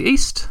go to the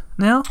east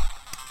now.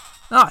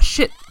 Oh,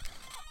 shit.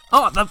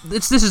 Oh,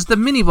 this is the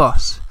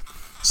mini-boss.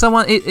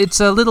 It's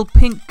a little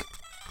pink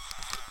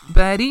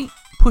baddie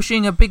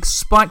pushing a big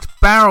spiked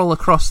barrel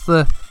across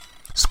the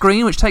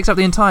screen, which takes up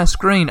the entire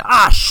screen.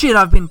 Ah, shit,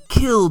 I've been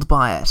killed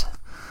by it.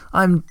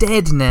 I'm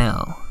dead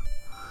now.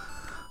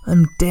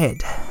 I'm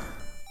dead.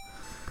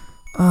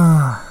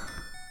 Ah.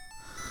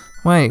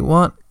 Wait,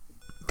 what?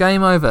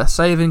 Game over.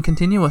 Save and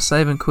continue or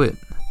save and quit?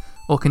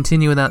 Or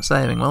continue without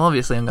saving? Well,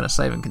 obviously I'm going to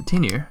save and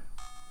continue.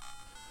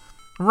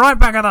 Right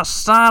back at the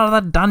start of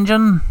the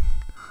dungeon.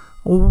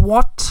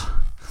 What?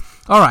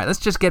 Alright, let's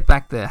just get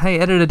back there. Hey,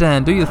 Editor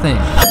Dan, do your thing.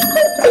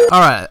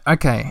 Alright,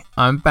 okay.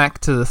 I'm back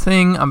to the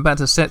thing. I'm about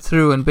to set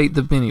through and beat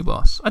the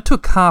mini-boss. I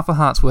took half a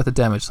heart's worth of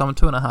damage, so I'm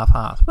 2.5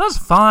 hearts. That's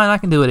fine, I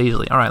can do it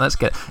easily. Alright, let's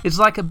get it. It's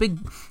like a big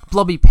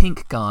blobby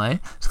pink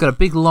guy. It's got a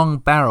big long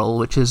barrel,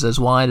 which is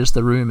as wide as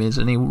the room is,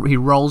 and he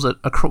rolls it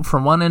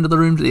from one end of the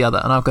room to the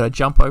other, and I've got to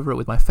jump over it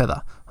with my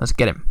feather. Let's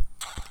get him.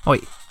 Oi.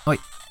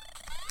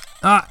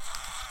 Ah!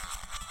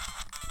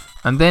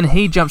 And then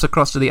he jumps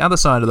across to the other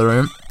side of the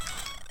room,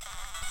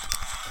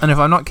 and if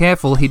I'm not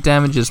careful, he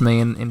damages me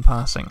in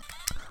passing.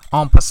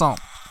 En passant.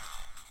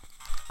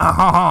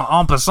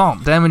 En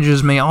passant.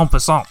 Damages me en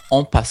passant.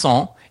 En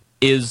passant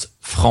is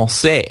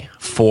français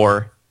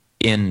for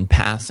in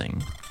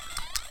passing.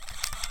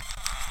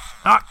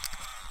 Ah!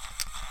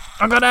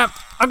 I got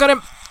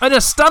him! I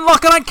just stun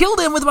lock and I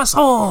killed him with my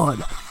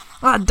sword!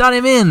 I done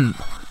him in!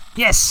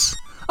 Yes!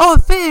 Oh, a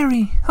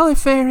fairy! Hello,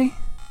 fairy!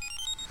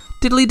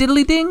 Diddly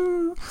diddly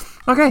ding!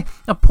 Okay,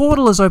 a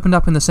portal has opened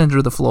up in the center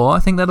of the floor. I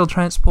think that'll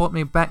transport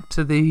me back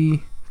to the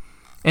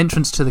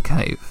entrance to the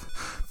cave.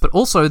 But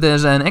also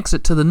there's an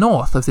exit to the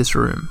north of this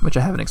room, which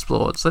I haven't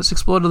explored. So let's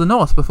explore to the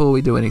north before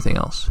we do anything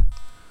else.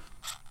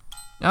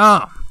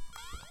 Ah,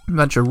 a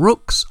bunch of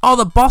rooks. Oh,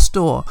 the boss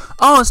door.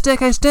 Oh, a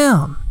staircase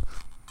down.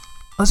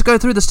 Let's go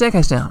through the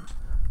staircase down.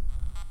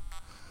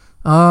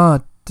 Oh,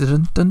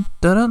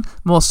 dun-dun-dun-dun.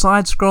 More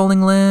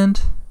side-scrolling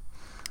land,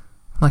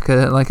 like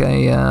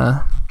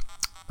a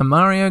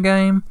Mario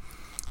game.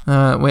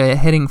 We're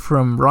heading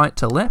from right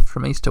to left,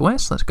 from east to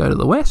west. Let's go to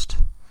the west.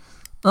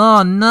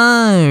 Oh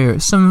no!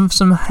 Some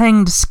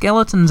hanged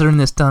skeletons are in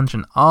this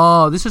dungeon.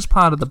 Oh, this is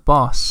part of the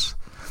boss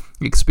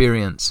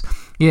experience.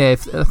 Yeah,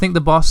 I think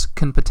the boss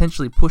can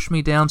potentially push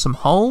me down some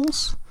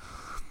holes,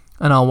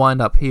 and I'll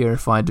wind up here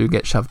if I do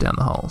get shoved down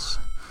the holes.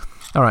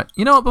 Alright,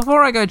 you know what,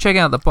 before I go check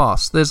out the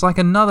boss, there's like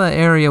another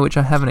area which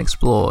I haven't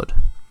explored.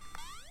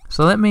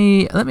 So let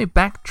me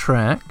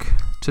backtrack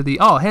to the...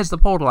 Oh, here's the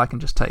portal I can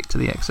just take to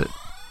the exit.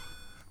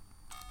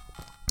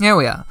 Here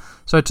we are.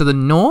 So to the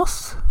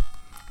north,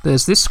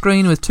 there's this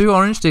screen with 2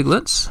 orange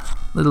diglets,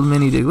 little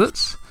mini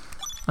diglets,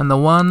 and the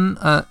one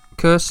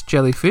cursed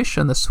jellyfish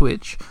and the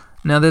switch.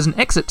 Now there's an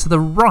exit to the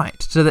right,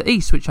 to the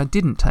east, which I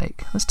didn't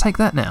take. Let's take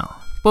that now.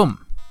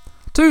 Boom.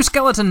 2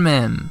 skeleton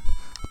men,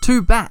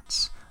 2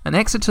 bats, an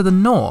exit to the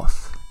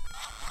north,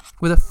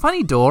 with a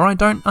funny door I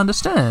don't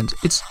understand.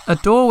 It's a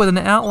door with an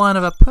outline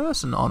of a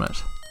person on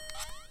it.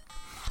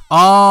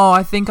 Oh,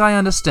 I think I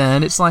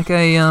understand. It's like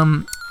a,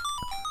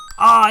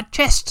 Ah,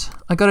 chest!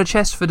 I got a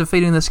chest for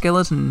defeating the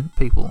skeleton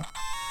people.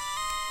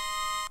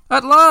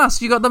 At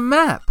last, you got the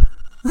map!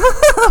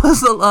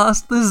 This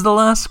is the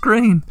last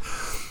screen.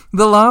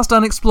 The last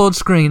unexplored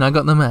screen, I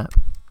got the map.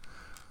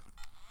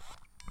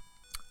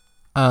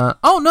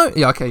 Oh no,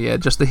 yeah, okay, yeah,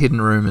 just the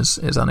hidden room is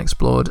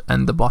unexplored,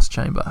 and the boss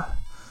chamber.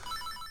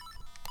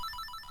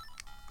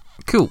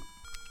 Cool.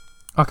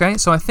 Okay,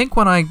 so I think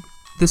when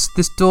this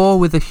door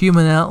with a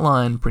human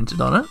outline printed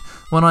on it,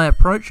 when I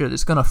approach it,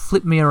 it's gonna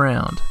flip me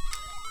around.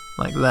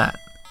 Like that.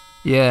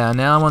 Yeah,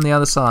 now I'm on the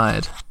other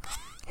side.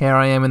 Here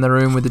I am in the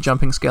room with the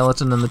jumping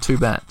skeleton and the 2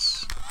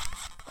 bats.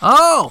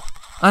 Oh!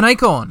 An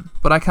acorn!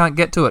 But I can't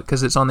get to it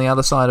because it's on the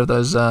other side of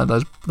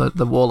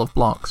the wall of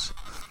blocks.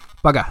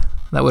 Bugger.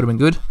 That would have been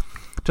good.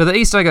 To the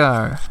east I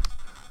go.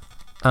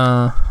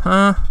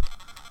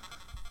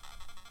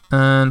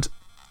 And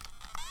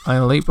I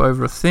leap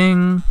over a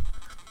thing.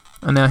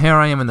 And now here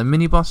I am in the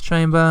mini-boss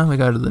chamber. We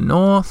go to the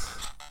north.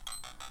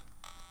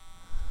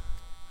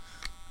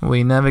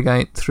 We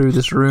navigate through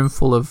this room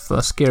full of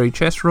scary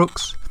chest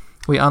rooks.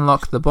 We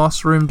unlock the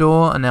boss room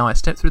door, and now I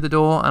step through the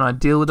door and I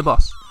deal with the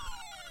boss.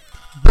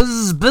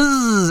 Buzz,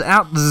 buzz,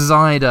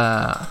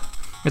 outsider.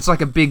 It's like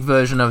a big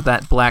version of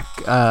that black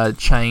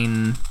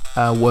chain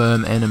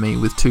worm enemy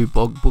with 2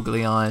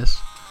 boogly eyes.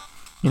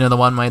 You know, the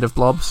one made of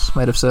blobs,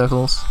 made of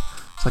circles.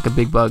 It's like a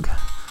big bug.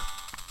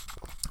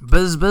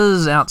 Buzz,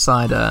 buzz,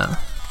 outsider.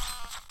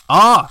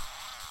 Ah!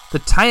 The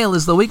tail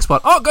is the weak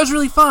spot. Oh, it goes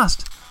really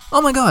fast!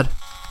 Oh my god.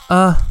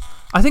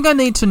 I think I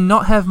need to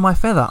not have my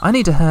feather. I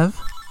need to have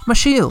my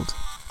shield.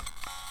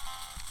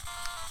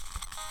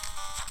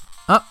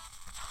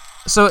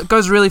 So it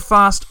goes really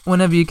fast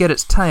whenever you get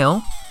its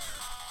tail.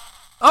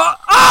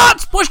 Oh,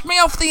 it's pushed me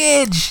off the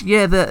edge!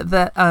 Yeah,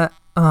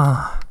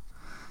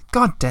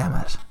 God damn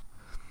it.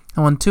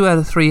 I'm on 2 out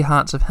of 3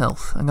 hearts of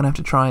health. I'm gonna have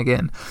to try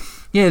again.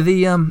 Yeah,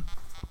 the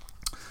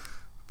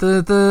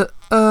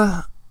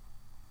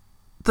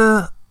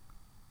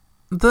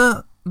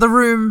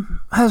room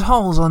has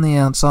holes on the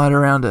outside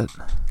around it.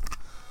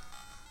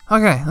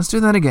 Okay, let's do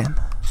that again.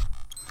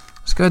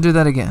 Let's go do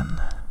that again.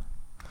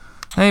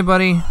 Hey,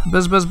 buddy.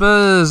 Buzz, buzz,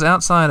 buzz.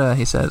 Outsider,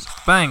 he says.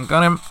 Bang,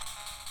 got him.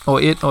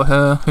 Or it, or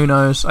her. Who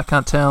knows? I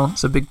can't tell.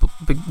 It's a big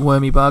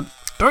wormy bug.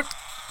 Don't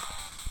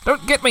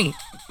get me.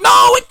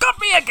 No, it got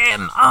me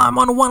again. I'm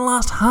on 1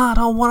 last heart.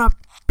 Oh, what a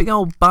big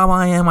old bum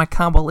I am. I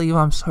can't believe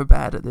I'm so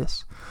bad at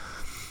this.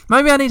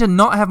 Maybe I need to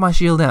not have my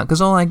shield out, because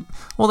all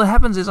that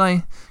happens is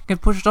I get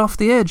pushed off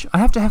the edge. I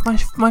have to have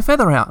my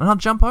feather out, and I'll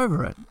jump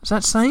over it. Is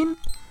that sane?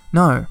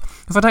 No.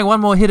 If I take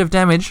 1 more hit of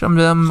damage, I'm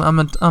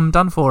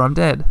done for. I'm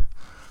dead.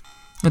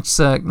 Let's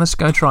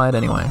go try it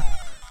anyway.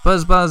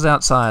 Buzz, buzz,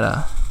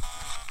 outsider.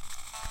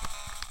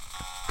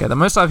 Okay, the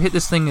most I've hit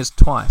this thing is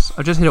twice.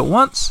 I've just hit it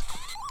once.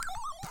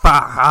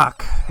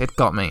 Fuck! It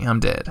got me. I'm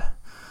dead.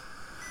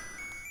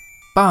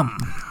 Bum.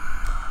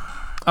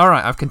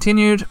 Alright, I've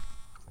continued.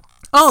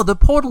 Oh, the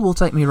portal will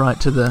take me right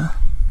to the...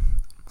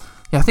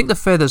 Yeah, I think the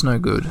feather's no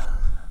good.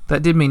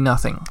 That did me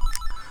nothing.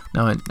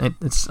 No,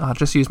 it's... I'll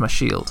just use my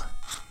shield.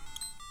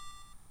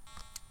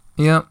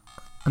 Yep.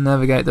 I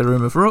navigate the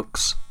room of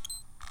rooks.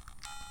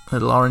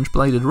 Little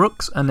orange-bladed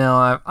rooks. And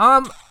now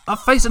I'm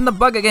facing the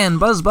bug again.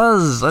 Buzz,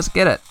 buzz. Let's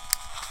get it.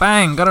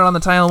 Bang! Got it on the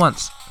tail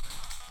once.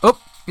 Oh,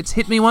 it's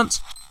hit me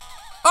once.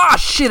 Oh,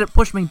 shit! It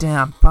pushed me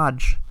down.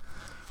 Fudge.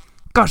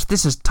 Gosh,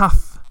 this is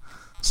tough.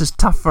 This is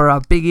tough for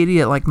a big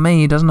idiot like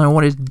me. He doesn't know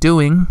what he's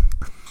doing.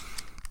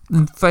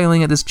 And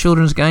failing at this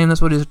children's game,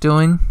 that's what he's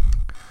doing.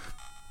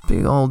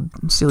 Big old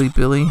silly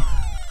Billy.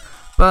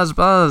 Buzz,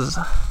 buzz.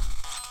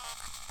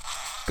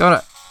 Got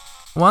it.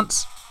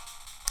 Once.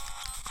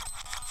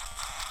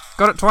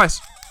 Got it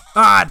twice.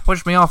 Ah, it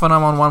pushed me off and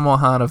I'm on 1 more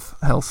heart of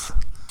health.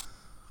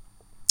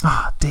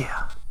 Ah,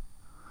 dear.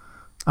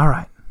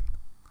 Alright.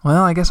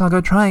 Well, I guess I'll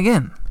go try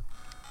again.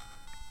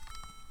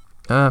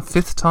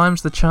 5th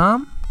time's the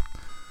charm?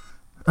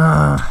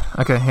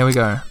 Okay, here we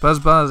go. Buzz,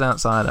 buzz,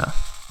 outsider.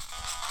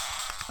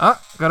 Oh,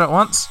 got it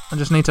once. I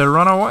just need to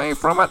run away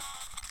from it.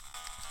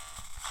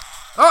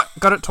 Oh,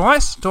 got it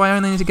twice. Do I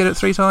only need to get it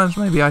 3 times?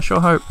 Maybe, I sure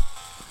hope.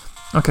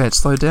 Okay, it's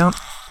slowed down.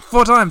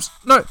 4 times.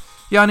 No.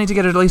 Yeah, I need to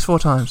get it at least 4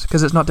 times,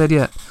 because it's not dead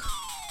yet.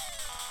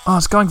 Oh,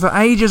 it's going for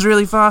ages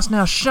really fast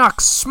now.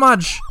 Shucks,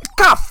 smudge.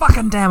 God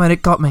fucking damn it,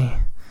 it got me.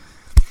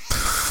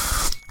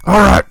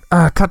 Alright,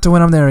 cut to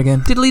when I'm there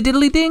again. Diddly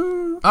diddly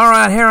ding.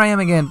 Alright, here I am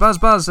again. Buzz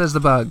buzz, says the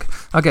bug.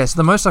 Okay, so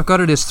the most I've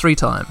got it is 3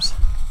 times.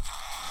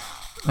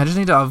 I just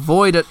need to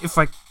avoid it if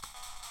I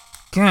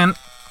can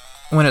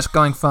when it's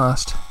going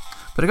fast.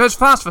 But it goes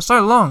fast for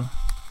so long.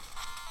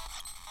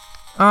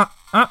 I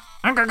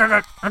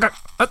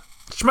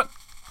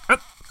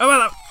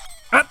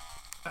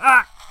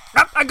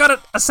got it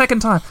a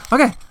 2nd time.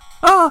 Okay.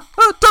 Oh,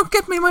 don't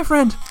get me, my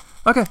friend.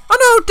 Okay.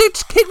 Oh no,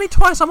 it hit me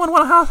twice. I'm on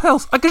 1.5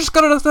 health. I just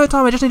got it a 3rd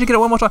time. I just need to get it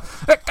 1 more time.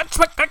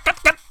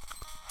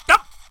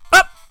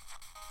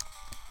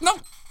 No.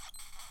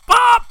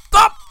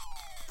 Stop.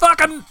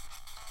 Fucking.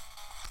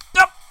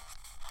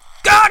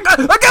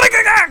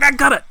 I got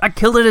got it! I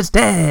killed it, it's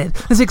dead!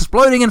 It's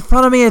exploding in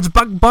front of me, its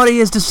bug body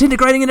is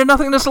disintegrating into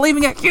nothingness,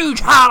 leaving a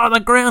huge heart on the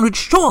ground, which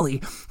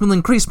surely will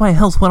increase my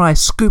health when I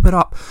scoop it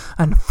up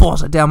and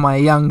force it down my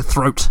young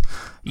throat.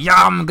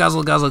 Yum!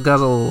 Guzzle, guzzle,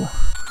 guzzle.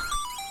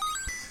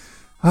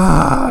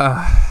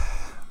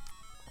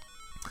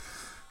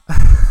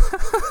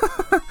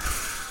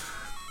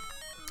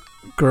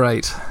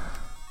 Great.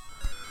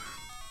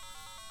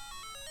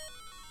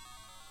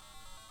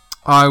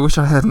 Oh, I wish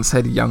I hadn't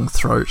said young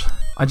throat.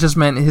 I just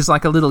meant he's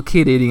like a little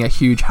kid eating a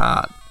huge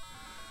heart.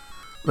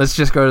 Let's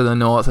just go to the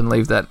north and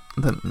leave that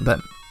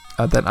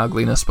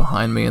ugliness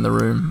behind me in the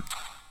room.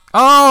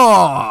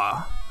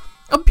 Oh!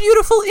 A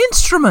beautiful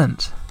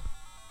instrument!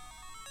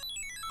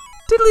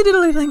 Diddly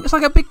diddly thing. It's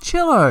like a big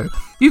cello.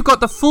 You've got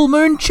the full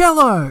moon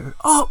cello.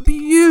 Oh,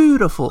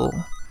 beautiful.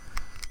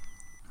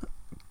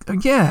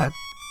 Yeah.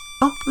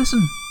 Oh,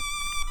 listen.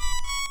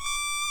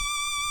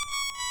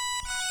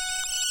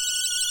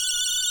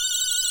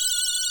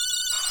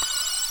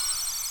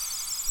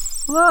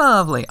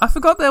 Lovely. I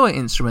forgot there were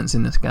instruments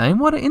in this game.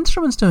 What are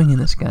instruments doing in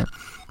this game?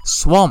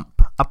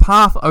 Swamp. A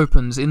path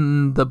opens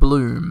in the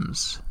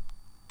blooms.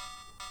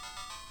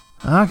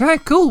 Okay,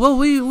 cool. Well,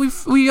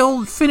 we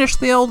all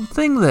finished the old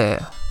thing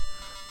there.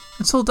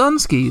 It's all done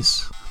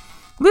skis.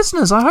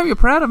 Listeners, I hope you're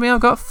proud of me. I've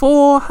got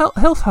 4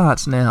 health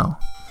hearts now.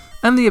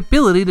 And the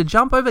ability to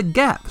jump over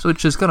gaps,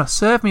 which is going to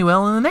serve me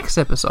well in the next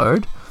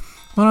episode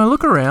when I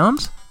look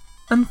around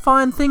and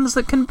find things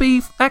that can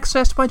be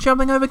accessed by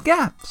jumping over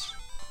gaps.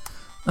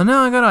 And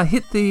now I'm going to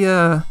hit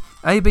the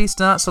A, B,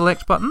 start,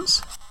 select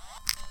buttons.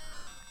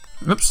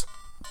 Oops.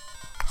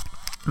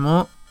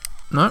 More.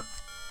 No.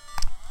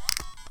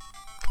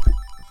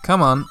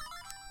 Come on.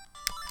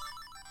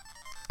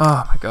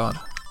 Oh my god.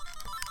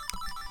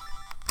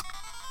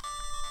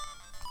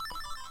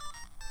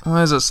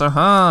 Why is it so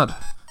hard?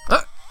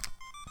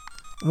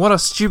 What a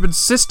stupid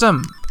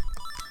system.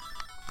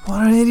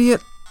 What an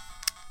idiot.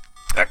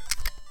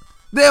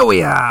 There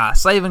we are.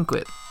 Save and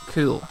quit.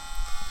 Cool.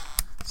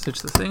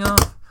 Switch the thing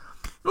off.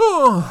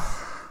 Oh,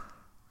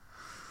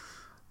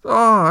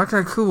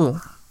 okay, cool.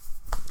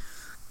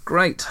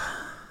 Great.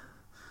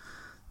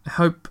 I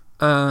hope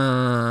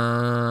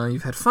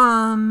you've had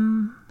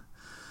fun.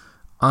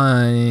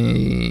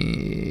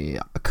 I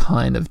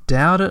kind of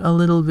doubt it a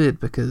little bit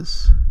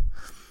because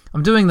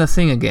I'm doing the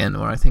thing again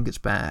where I think it's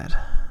bad.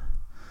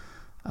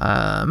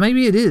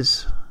 Maybe it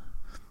is.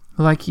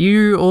 Like,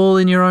 you all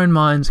in your own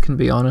minds can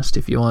be honest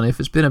if you want. If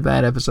it's been a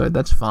bad episode,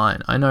 that's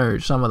fine. I know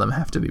some of them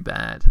have to be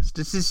bad.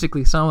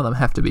 Statistically, some of them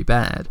have to be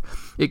bad.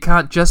 It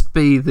can't just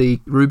be the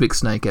Rubik's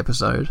Snake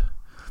episode.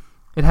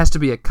 It has to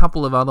be a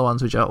couple of other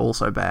ones which are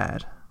also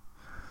bad.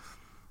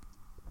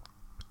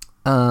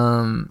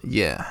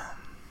 Yeah.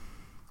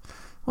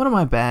 What are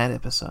my bad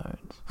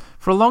episodes?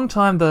 For a long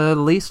time, the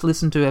least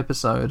listened to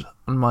episode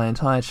on my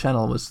entire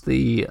channel was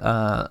the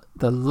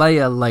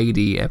Leia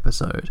Lady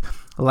episode.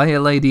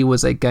 Leia Lady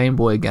was a Game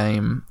Boy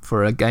game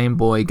for a Game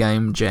Boy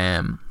Game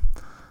Jam.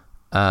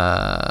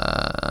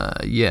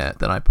 That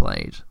I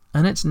played,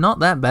 and it's not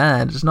that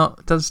bad. It's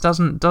not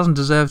doesn't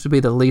deserve to be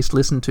the least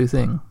listened to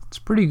thing. It's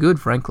pretty good,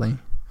 frankly.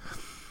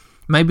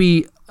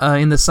 Maybe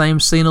in the same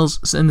series,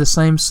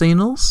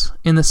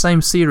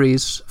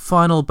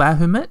 Final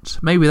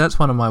Bahamut. Maybe that's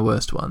one of my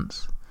worst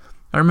ones.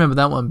 I remember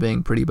that one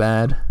being pretty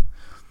bad.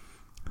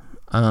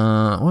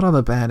 What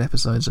other bad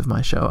episodes of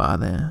my show are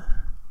there?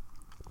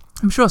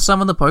 I'm sure some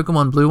of the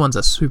Pokemon Blue ones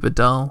are super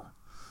dull.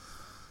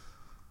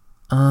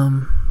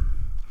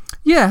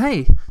 Yeah,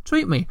 hey,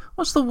 tweet me.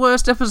 What's the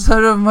worst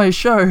episode of my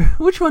show?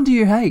 Which one do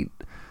you hate?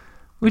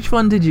 Which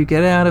one did you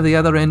get out of the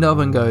other end of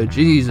and go,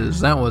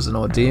 Jesus, that was an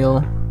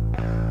ordeal?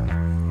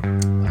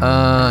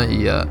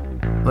 Yeah,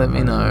 let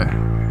me know.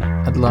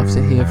 I'd love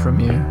to hear from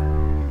you.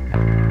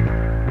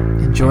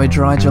 Enjoy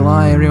Dry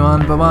July,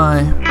 everyone.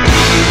 Bye-bye.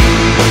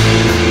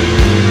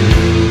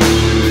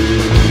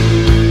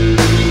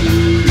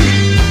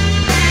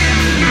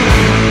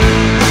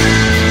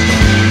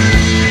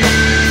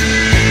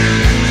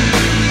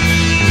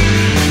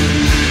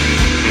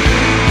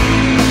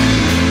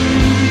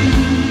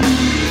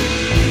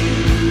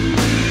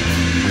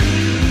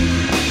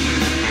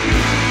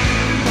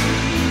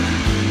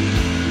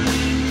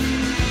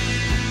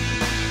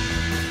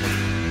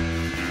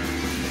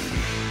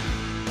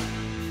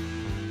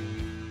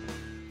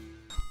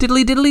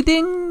 Diddly diddly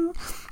ding!